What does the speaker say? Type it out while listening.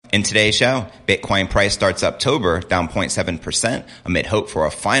In today's show, Bitcoin price starts October down 0.7% amid hope for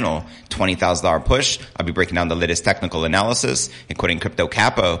a final $20,000 push. I'll be breaking down the latest technical analysis, including Crypto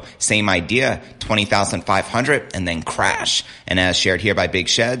Capo. Same idea, 20,500 and then crash. And as shared here by Big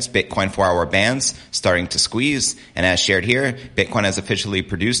Sheds, Bitcoin 4-hour bands starting to squeeze. And as shared here, Bitcoin has officially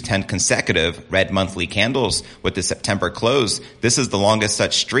produced 10 consecutive red monthly candles with the September close. This is the longest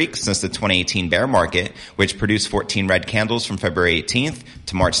such streak since the 2018 bear market, which produced 14 red candles from February 18th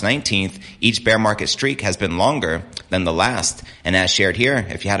to March 19th. Each bear market streak has been longer than the last. And as shared here,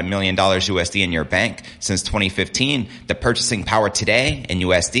 if you had $1 million USD in your bank since 2015, the purchasing power today in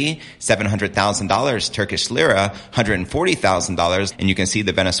USD, $700,000, Turkish lira, $140,000. And you can see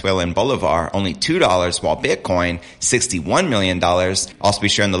the Venezuelan bolivar, only $2, while Bitcoin, $61 million. Also be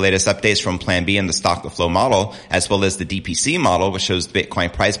sharing the latest updates from Plan B and the stock to flow model, as well as the DPC model, which shows the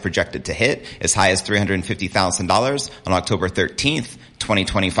Bitcoin price projected to hit as high as $350,000 on October 13th.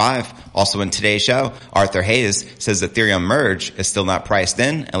 2025. Also in today's show, Arthur Hayes says Ethereum merge is still not priced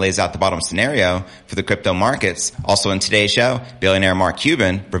in and lays out the bottom scenario for the crypto markets. Also in today's show, billionaire Mark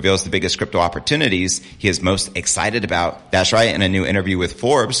Cuban reveals the biggest crypto opportunities he is most excited about. That's right. In a new interview with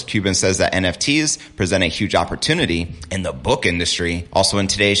Forbes, Cuban says that NFTs present a huge opportunity in the book industry. Also in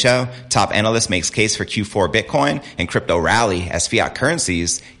today's show, top analyst makes case for Q4 Bitcoin and crypto rally as fiat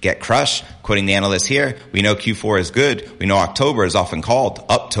currencies get crushed. Quoting the analyst here, we know Q4 is good. We know October is often called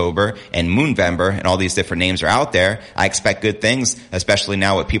Uptober and Moonvember, and all these different names are out there. I expect good things, especially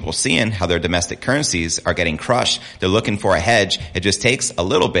now with people seeing how their domestic currencies are getting crushed. They're looking for a hedge. It just takes a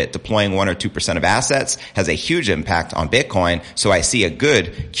little bit. Deploying 1 or 2% of assets has a huge impact on Bitcoin. So I see a good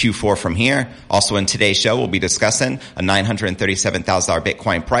Q4 from here. Also in today's show, we'll be discussing a $937,000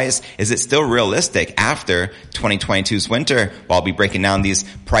 Bitcoin price. Is it still realistic after 2022's winter? Well, I'll be breaking down these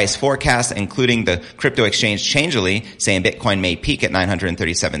price forecasts, including the crypto exchange Changelly saying Bitcoin may peak at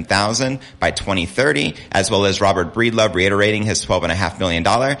 937,000 by 2030, as well as Robert Breedlove reiterating his $12.5 million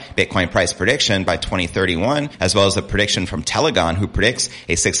Bitcoin price prediction by 2031, as well as a prediction from Telegon, who predicts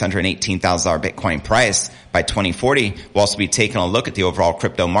a $618,000 Bitcoin price by 2040. We'll also be taking a look at the overall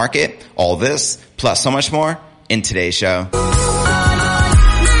crypto market. All this, plus so much more, in today's show.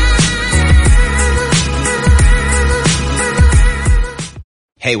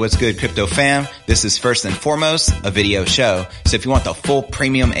 Hey, what's good, crypto fam? This is first and foremost a video show. So if you want the full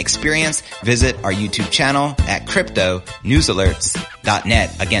premium experience, visit our YouTube channel at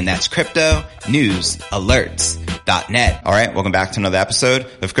cryptonewsalerts.net. Again, that's cryptonewsalerts.net. All right, welcome back to another episode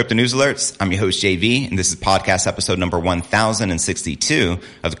of Crypto News Alerts. I'm your host, JV, and this is podcast episode number 1062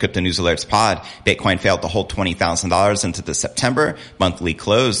 of the Crypto News Alerts pod. Bitcoin failed to hold $20,000 into the September monthly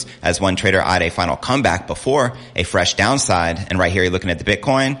close as one trader eyed a final comeback before a fresh downside. And right here, you're looking at the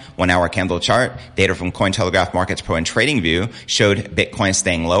Bitcoin 1-hour candle chart. Data from Cointelegraph Markets Pro and TradingView showed Bitcoin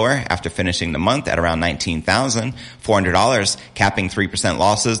staying lower after finishing the month at around $19,400, capping 3%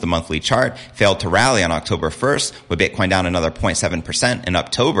 losses. The monthly chart failed to rally on October 1st, with Bitcoin down another 0.7% in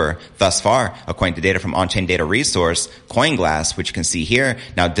October thus far, according to data from on-chain data resource CoinGlass, which you can see here.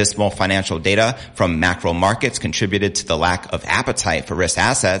 Now, dismal financial data from macro markets contributed to the lack of appetite for risk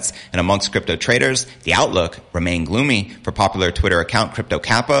assets, and amongst crypto traders, the outlook remained gloomy. For popular Twitter account Crypto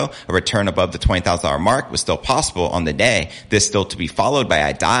Capo, a return above the $20,000 mark was still possible on the day. This still to be followed by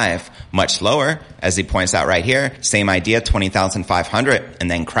a dive much lower, as he points out right here. Same idea, 20,500 and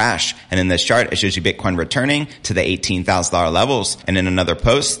then crash. And in this chart, it shows you Bitcoin returning to the $18,000 levels. And in another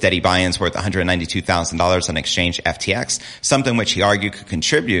post, steady buy-ins worth $192,000 on exchange FTX, something which he argued could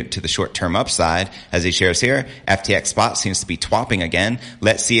contribute to the short-term upside. As he shares here, FTX spot seems to be twopping again.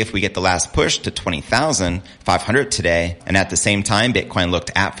 Let's see if we get the last push to 20,500 today. And at the same time, Bitcoin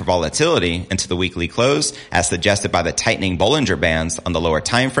looked at for volatility into the weekly close, as suggested by the tightening Bollinger Bands on the lower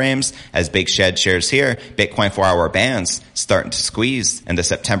time frames. As Big Shed shares here, Bitcoin 4-hour bands starting to squeeze, and the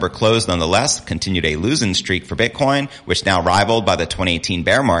September close nonetheless continued a losing streak for Bitcoin, which now rivaled by the 2018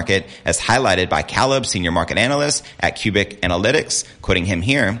 bear market, as highlighted by Caleb, senior market analyst at Cubic Analytics. Quoting him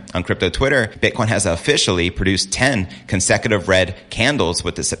here on crypto Twitter, Bitcoin has officially produced 10 consecutive red candles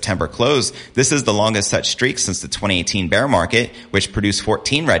with the September close. This is the longest such streak since the 2018 bear market, which produced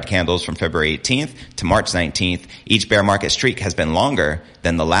 14 red candles from February 18th to March 19th. Each bear market streak has been longer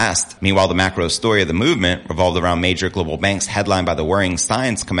than the last. Meanwhile, the macro story of the movement revolved around major global banks headlined by the worrying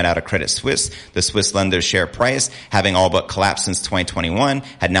signs coming out of Credit Suisse. The Swiss lender's share price, having all but collapsed since 2021,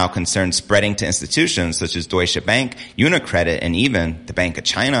 had now concerns spreading to institutions such as Deutsche Bank, Unicredit, and even the Bank of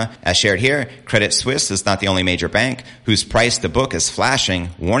China. As shared here, Credit Suisse is not the only major bank whose price to book is flashing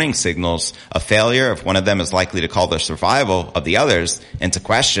warning signals. A failure of one of them is likely to call the survival of the others into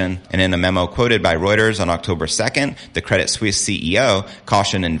question. And in a memo quoted by Reuters on October 2nd, the Credit Suisse CEO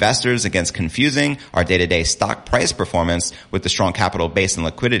cautioned investors against confusing our day-to-day stock price performance with the strong capital base and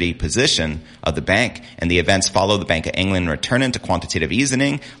liquidity position of the bank. And the events follow the Bank of England returning to quantitative easing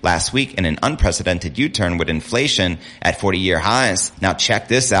last week in an unprecedented U-turn with inflation at 40-year highs. Now check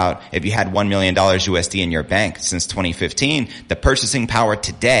this out. If you had $1 million USD in your bank since 2015, the purchasing power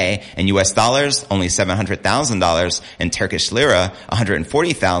today in US dollars, only $700,000, in Turkish lira,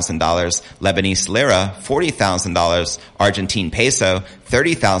 $140,000, Lebanese lira, $40,000, Argentine peso,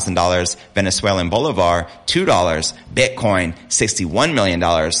 $30,000, Venezuelan bolivar, $2, Bitcoin, $61 million.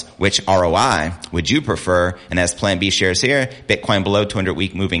 Which ROI would you prefer? And as Plan B shares here, Bitcoin below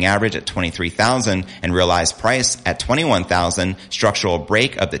 200-week moving average at 23,000 and realized price at 21,000, structural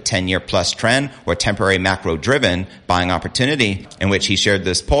break of the 10-year plus trend or temporary macro-driven buying opportunity, in which he shared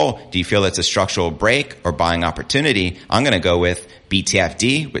this poll. Do you feel it's a structural break or buying opportunity? I'm going to go with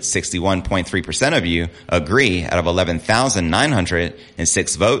BTFD, with 61.3% of you agree out of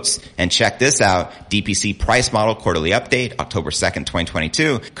 11,906 votes. And check this out. DPC price model quarterly update, October 2nd,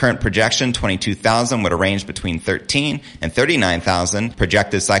 2022. Current projection, 22,000 with a range between 13 and 39,000.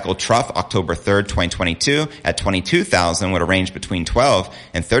 Projected cycle trough, October 3rd, 2022 at 22,000 with a range between 12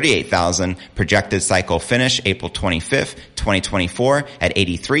 and 38,000. Projected cycle finish, April 25th, 2024 at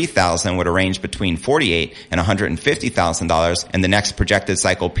 83,000 with a range between $48 and $150,000. And the next projected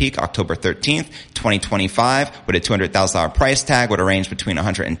cycle peak, October 13th, 2025 with a $200,000 price tag with a range between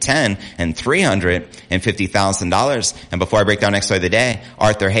 $110 and $350,000. And before I break down next story of the day,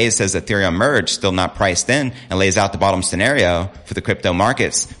 Arthur Hayes says Ethereum merge still not priced in and lays out the bottom scenario for the crypto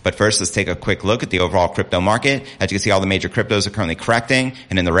markets. But first, let's take a quick look at the overall crypto market. As you can see, all the major cryptos are currently correcting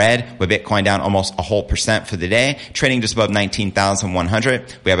and in the red, with Bitcoin down almost a whole percent for the day, trading just above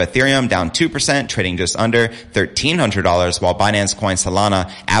 19,100. We have Ethereum down 2%, trading just under $1,300, while Binance Coin,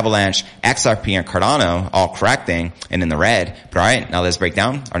 Solana, Avalanche, XRP, and Cardano all correcting and in the red. But all right, now let's break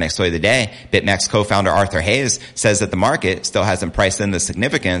down our next story of the day. BitMEX co-founder Arthur Hayes says that the market still hasn't priced in the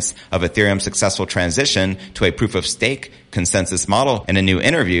significance of Ethereum's successful transition to a proof-of-stake consensus model. In a new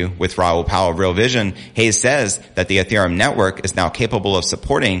interview with Raoul Pal of Real Vision, Hayes says that the Ethereum network is now capable of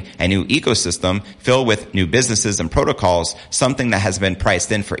supporting a new ecosystem filled with new businesses and protocols, something that has been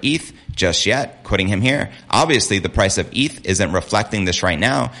priced in for ETH just yet. Quoting him here, obviously the price of ETH isn't reflecting this right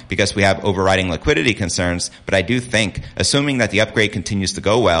now because we have overriding liquidity concerns, but I do think, assuming that the upgrade continues to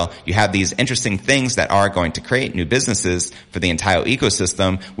go well, you have these interesting things that are going to create new businesses for the entire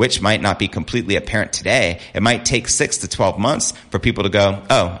ecosystem, which might not be completely apparent today. It might take 6 to 12 months for people to go,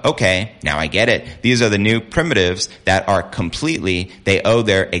 oh, okay, now I get it. These are the new primitives that are completely, they owe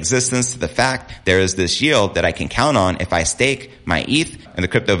their existence to the fact there is this yield that I can count on if I stake my ETH. And the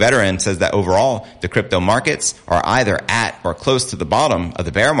crypto veteran says that overall, the crypto markets are either at or close to the bottom of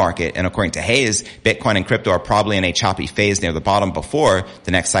the bear market. And according to Hayes, Bitcoin and crypto are probably in a choppy phase near the bottom before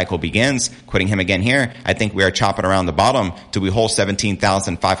the next cycle begins. Quoting him again here, I think we are chopping around the bottom. Do we hold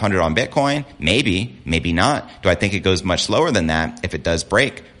 17,500 on Bitcoin? Maybe, maybe not. Do I think it goes much lower than that if it does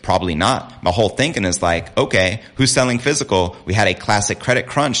break? Probably not. My whole thinking is like, okay, who's selling physical? We had a classic credit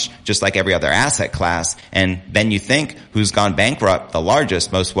crunch, just like every other asset class. And then you think, who's gone bankrupt? The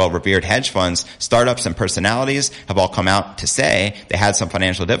largest, most well-revered hedge funds, startups, and personalities have all come out to say they had some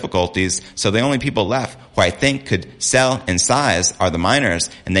financial difficulties. So the only people left who I think could sell in size are the miners.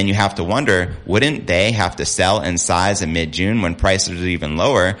 And then you have to wonder, wouldn't they have to sell in size in mid-June when prices are even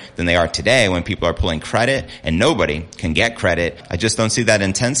lower than they are today, when people are pulling credit and nobody can get credit? I just don't see that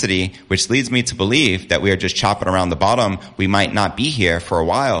intensity, which leads me to believe that we are just chopping around the bottom. We might not be here for a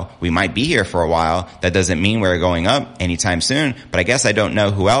while. We might be here for a while. That doesn't mean we're going up anytime soon, but I guess I don't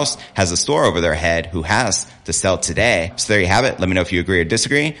know who else has a store over their head who has to sell today. So there you have it. Let me know if you agree or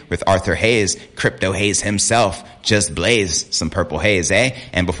disagree with Arthur Hayes, Crypto Hayes himself. Just blaze some purple haze, eh?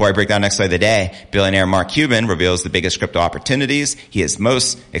 And before I break down next story of the day, billionaire Mark Cuban reveals the biggest crypto opportunities he is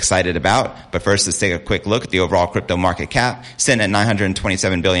most excited about. But first, let's take a quick look at the overall crypto market cap, sitting at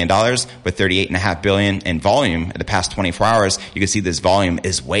 $927 billion with $38.5 billion in volume in the past 24 hours. You can see this volume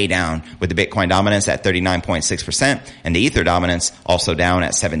is way down, with the Bitcoin dominance at 39.6% and the Ether dominance also down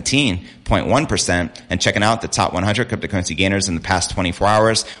at 17.6%. 0.1%. And checking out the top 100 cryptocurrency gainers in the past 24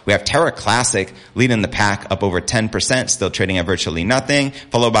 hours, we have Terra Classic leading the pack up over 10%, still trading at virtually nothing,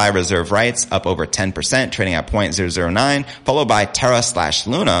 followed by Reserve Rights up over 10%, trading at 0.009, followed by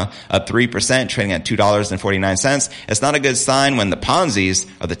Terra/Luna up 3%, trading at $2.49. It's not a good sign when the Ponzi's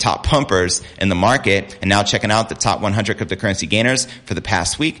are the top pumpers in the market. And now checking out the top 100 cryptocurrency gainers for the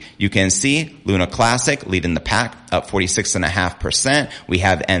past week, you can see Luna Classic leading the pack up 46.5%. We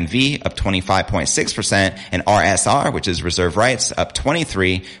have MV up 25.6% and RSR, which is Reserve Rights, up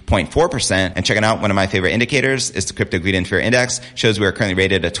 23.4%. And checking out one of my favorite indicators is the Crypto Greed and Fear Index. Shows we are currently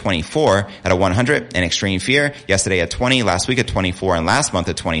rated at 24 out of 100 in extreme fear. Yesterday at 20, last week at 24, and last month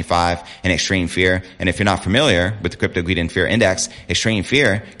at 25 in extreme fear. And if you're not familiar with the Crypto Greed and Fear Index, extreme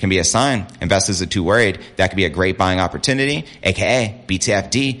fear can be a sign investors are too worried. That could be a great buying opportunity, aka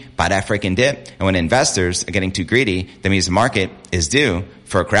BTFD, buy that freaking dip. And when investors are getting too greedy, that means the market is due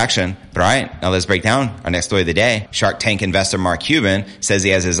for a correction. But all right, now let's break down our next story of the day. Shark Tank investor Mark Cuban says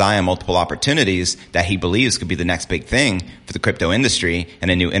he has his eye on multiple opportunities that he believes could be the next big thing for the crypto industry. In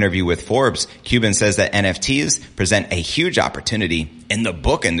a new interview with Forbes, Cuban says that NFTs present a huge opportunity in the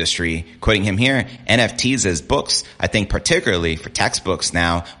book industry. Quoting him here, NFTs as books, I think particularly for textbooks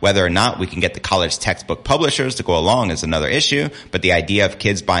now, whether or not we can get the college textbook publishers to go along is another issue, but the idea of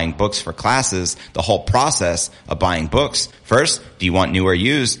kids buying books for classes, the whole process of buying books. First, do you want new or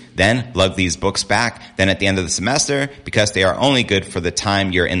used? Then lug these books back. Then at the end of the semester, because they are only good for the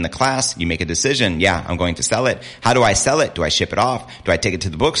time you're in the class, you make a decision. Yeah, I'm going to sell it. How do I sell it? Do I ship it off? Do I take it to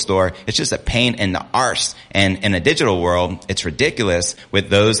the bookstore? It's just a pain in the arse. And in a digital world, it's ridiculous with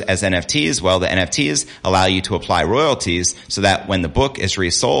those as NFTs. Well, the NFTs allow you to apply royalties so that when the book is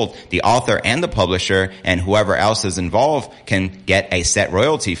resold, the author and the publisher and whoever else is involved can get a set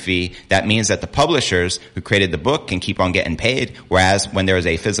royalty fee. That means that the publishers who created the book can keep on getting paid. Whereas when there is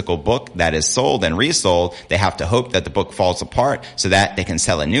a physical book that is sold and resold, they have to hope that the book falls apart so that they can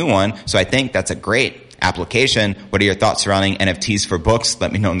sell a new one. So I think that's a great application. What are your thoughts surrounding NFTs for books?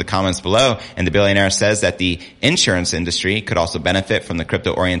 Let me know in the comments below. And the billionaire says that the insurance industry could also benefit from the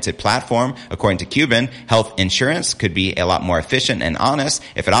crypto-oriented platform. According to Cuban, health insurance could be a lot more efficient and honest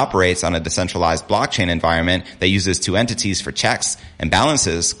if it operates on a decentralized blockchain environment that uses two entities for checks and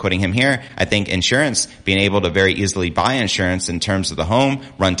balances. Quoting him here, I think insurance, being able to very easily buy insurance in terms of the home,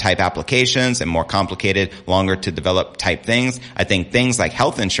 run type applications, and more complicated, longer to develop type things. I think things like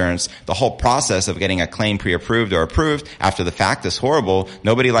health insurance, the whole process of getting a claim pre-approved or approved after the fact is horrible.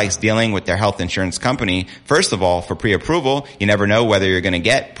 Nobody likes dealing with their health insurance company. First of all, for pre-approval, you never know whether you're going to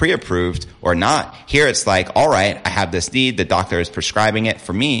get pre-approved or not. Here it's like, all right, I have this need. The doctor is prescribing it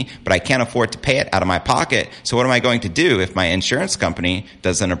for me, but I can't afford to pay it out of my pocket. So what am I going to do if my insurance company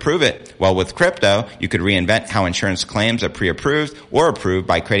doesn't approve it? Well, with crypto, you could reinvent how insurance claims are pre-approved or approved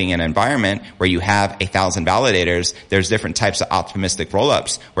by creating an environment where you have 1,000 validators. There's different types of optimistic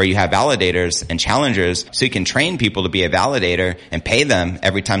rollups where you have validators and challengers. So you can train people to be a validator and pay them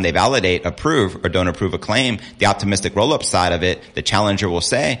every time they validate, approve, or don't approve a claim. The optimistic roll-up side of it, the challenger will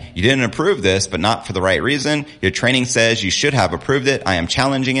say, you didn't approve this, but not for the right reason. Your training says you should have approved it. I am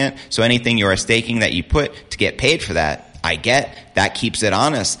challenging it. So anything you are staking that you put to get paid for that, I get. That keeps it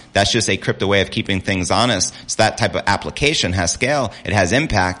honest. That's just a crypto way of keeping things honest. So that type of application has scale, it has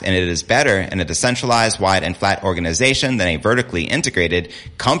impact, and it is better in a decentralized, wide, and flat organization than a vertically integrated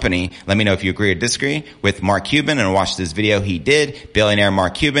company. Let me know if you agree or disagree with Mark Cuban and watch this video he did. Billionaire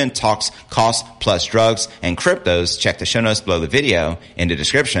Mark Cuban talks cost plus drugs and cryptos. Check the show notes below the video in the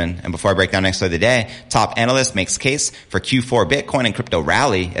description. And before I break down next story of the day, top analyst makes case for Q4 Bitcoin and crypto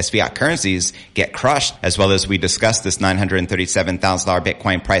rally as fiat currencies get crushed, as well as we discuss this $937,000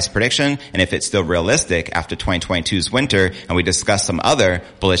 Bitcoin price prediction and if it's still realistic after 2022's winter, and we discuss some other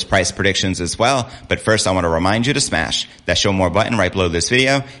bullish price predictions as well. But first, I want to remind you to smash that show more button right below this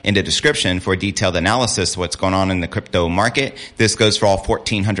video in the description for a detailed analysis of what's going on in the crypto market. This goes for all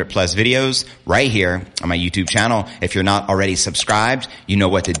 1,400 plus videos right here on my YouTube channel. If you're not already subscribed, you know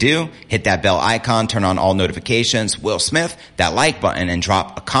what to do. Hit that bell icon, turn on all notifications, Will Smith, that like button, and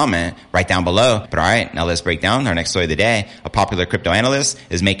drop a comment right down below. But all right, now let's break down our next story of the day. A popular crypto analyst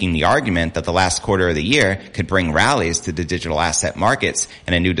is making the argument that the last quarter of the year could bring rallies to the digital asset markets.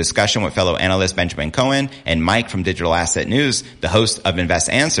 In a new discussion with fellow analyst Benjamin Cohen and Mike from Digital Asset News, the host of Invest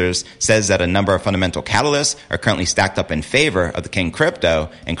Answers says that a number of fundamental catalysts are currently stacked up in favor of the king crypto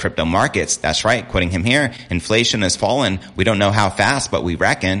and crypto markets. That's right, quoting him here, inflation has fallen. We don't know how fast, but we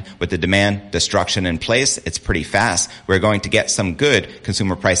reckon with the demand destruction in place, it's pretty fast. We're going to get some good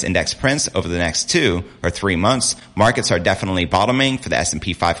consumer price index prints over the next 2 or 3 months. Markets are definitely definitely bottoming for the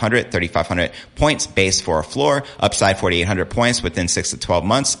S&P 500, 3,500 points base for a floor, upside 4,800 points within 6 to 12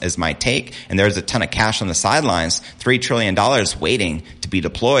 months is my take. And there's a ton of cash on the sidelines, $3 trillion waiting to be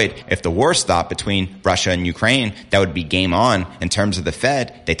deployed. If the war stopped between Russia and Ukraine, that would be game on. In terms of the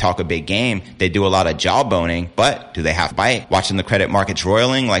Fed, they talk a big game. They do a lot of jawboning, but do they have to bite? Watching the credit markets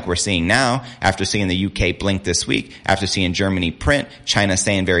roiling like we're seeing now, after seeing the UK blink this week, after seeing Germany print, China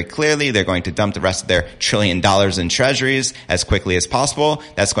saying very clearly they're going to dump the rest of their $1 trillion in treasuries as quickly as possible.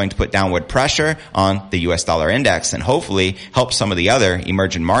 That's going to put downward pressure on the US dollar index and hopefully help some of the other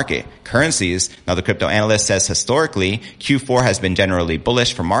emerging market currencies. Now, the crypto analyst says historically, Q4 has been generally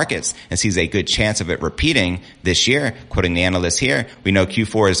bullish for markets and sees a good chance of it repeating this year. Quoting the analyst here, we know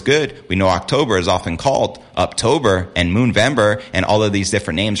Q4 is good. We know October is often called Uptober and Moonvember, and all of these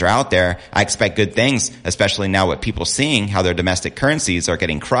different names are out there. I expect good things, especially now with people seeing how their domestic currencies are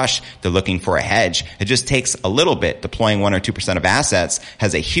getting crushed. They're looking for a hedge. It just takes a little bit. Deploying 1 or 2% of assets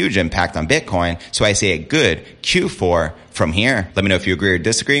has a huge impact on Bitcoin. So I see a good Q4 from here. Let me know if you agree or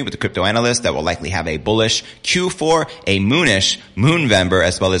disagree with the crypto analyst that will likely have a bullish Q4, a moonish Moonvember,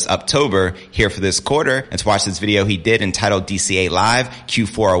 as well as Uptober here for this quarter. And to watch this video he did entitled DCA Live,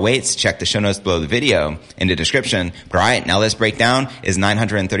 Q4 awaits. Check the show notes below the video in the description. But all right, now let's break down. Is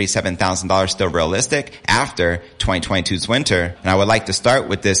 $937,000 still realistic after 2022's winter? And I would like to start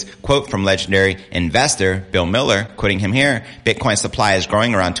with this quote from legendary investor Bill Miller, quoting him here. Bitcoin supply is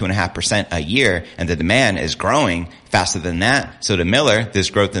growing around 2.5% a year, and the demand is growing faster than that. So to Miller, this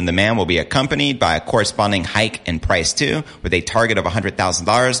growth in demand will be accompanied by a corresponding hike in price too, with a target of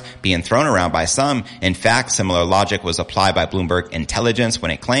 $100,000 being thrown around by some. In fact, similar logic was applied by Bloomberg Intelligence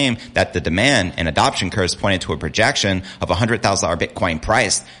when it claimed that the demand and adoption curves pointed to a projection of $100,000 Bitcoin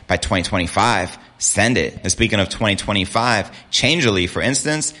price by 2025. Send it. And speaking of 2025, Changelly, for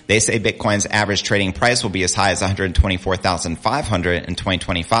instance, they say Bitcoin's average trading price will be as high as $124,500 in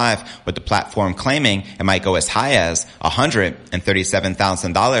 2025, with the platform claiming it might go as high as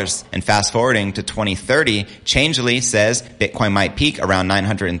 $137,000. And fast forwarding to 2030, Changelly says Bitcoin might peak around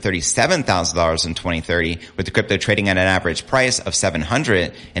 $937,000 in 2030, with the crypto trading at an average price of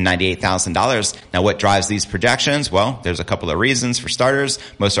 $798,000. Now, what drives these projections? Well, there's a couple of reasons. For starters,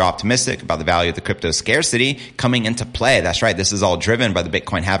 most are optimistic about the value of the crypto scarcity coming into play. That's right. This is all driven by the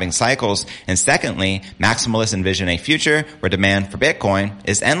Bitcoin halving cycles. And secondly, maximalists envision a future where demand for Bitcoin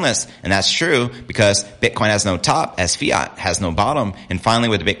is endless. And that's true because Bitcoin has no top as fiat has no bottom. And finally,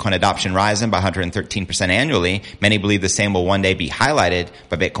 with the Bitcoin adoption rising by 113% annually, many believe the same will one day be highlighted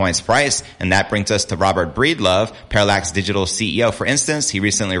by Bitcoin's price. And that brings us to Robert Breedlove, Parallax Digital CEO. For instance, he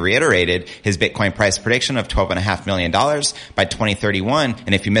recently reiterated his Bitcoin price prediction of $12.5 million by 2031.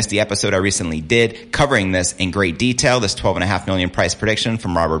 And if you missed the episode I recently did covering this in great detail, this $12.5 million price prediction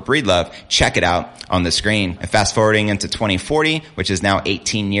from Robert Breedlove, check it out on the screen. And fast forwarding into 2040, which is now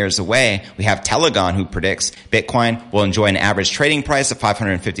 18 years away, we have Telegon, who predicts Bitcoin will enjoy an average trading price of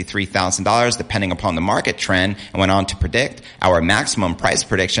 $553,000 depending upon the market trend, and went on to predict our maximum price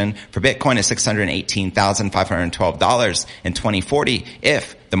prediction for Bitcoin is $618,512 in 2040.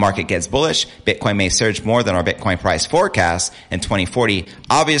 If the market gets bullish, Bitcoin may surge more than our Bitcoin price forecast in 2040.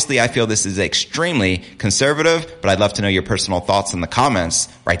 Obviously, I feel this is extremely conservative, but I'd love to know your personal thoughts in the comments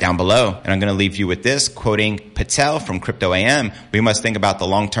right down below. And I'm going to leave you with this, quoting Patel from Crypto AM. We must think about the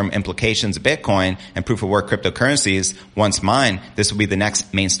long-term implications of Bitcoin and proof-of-work cryptocurrencies. Once mined, this will be the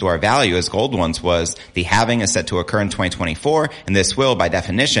next main store of value as gold once was. The halving is set to occur in 2024, and this will, by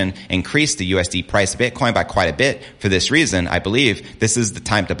definition, increase the USD price of Bitcoin by quite a bit. For this reason, I believe this is the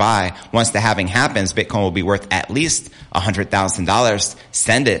time to buy. Once the halving happens, Bitcoin will be worth at least $100,000.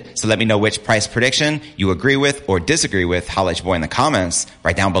 Send it. So let me know which price prediction you agree with or disagree with. Holla at your boy in the comments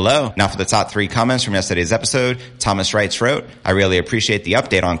right down below. Now for the top 3 comments from yesterday's episode, Thomas Wrights wrote, I really appreciate the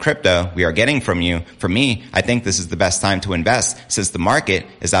update on crypto we are getting from you. For me, I think this is the best time to invest since the market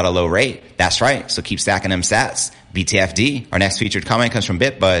is at a low rate. That's right. So keep stacking them sats. BTFD. Our next featured comment comes from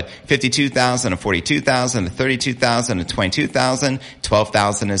BitBud. 52,000 to 42,000 to 32,000 to 22,000.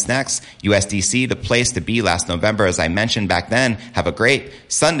 12,000 is next. USDC, the place to be last November, as I mentioned back then. Have a great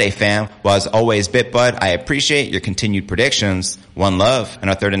Sunday, fam. Well, as always, BitBud, I appreciate your continued predictions. One love. And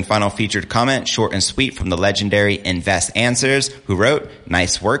our third and final featured comment, short and sweet, from the legendary Invest Answers, who wrote,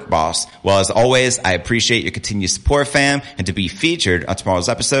 nice work, boss. Well, as always, I appreciate your continued support, fam. And to be featured on tomorrow's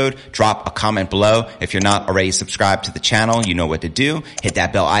episode, drop a comment below. If you're not already subscribed to the channel, you know what to do. Hit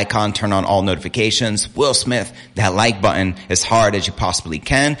that bell icon, turn on all notifications. Will Smith, that like button as hard as you possibly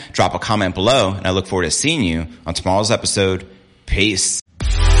can. Drop a comment below, and I look forward to seeing you on tomorrow's episode. Peace.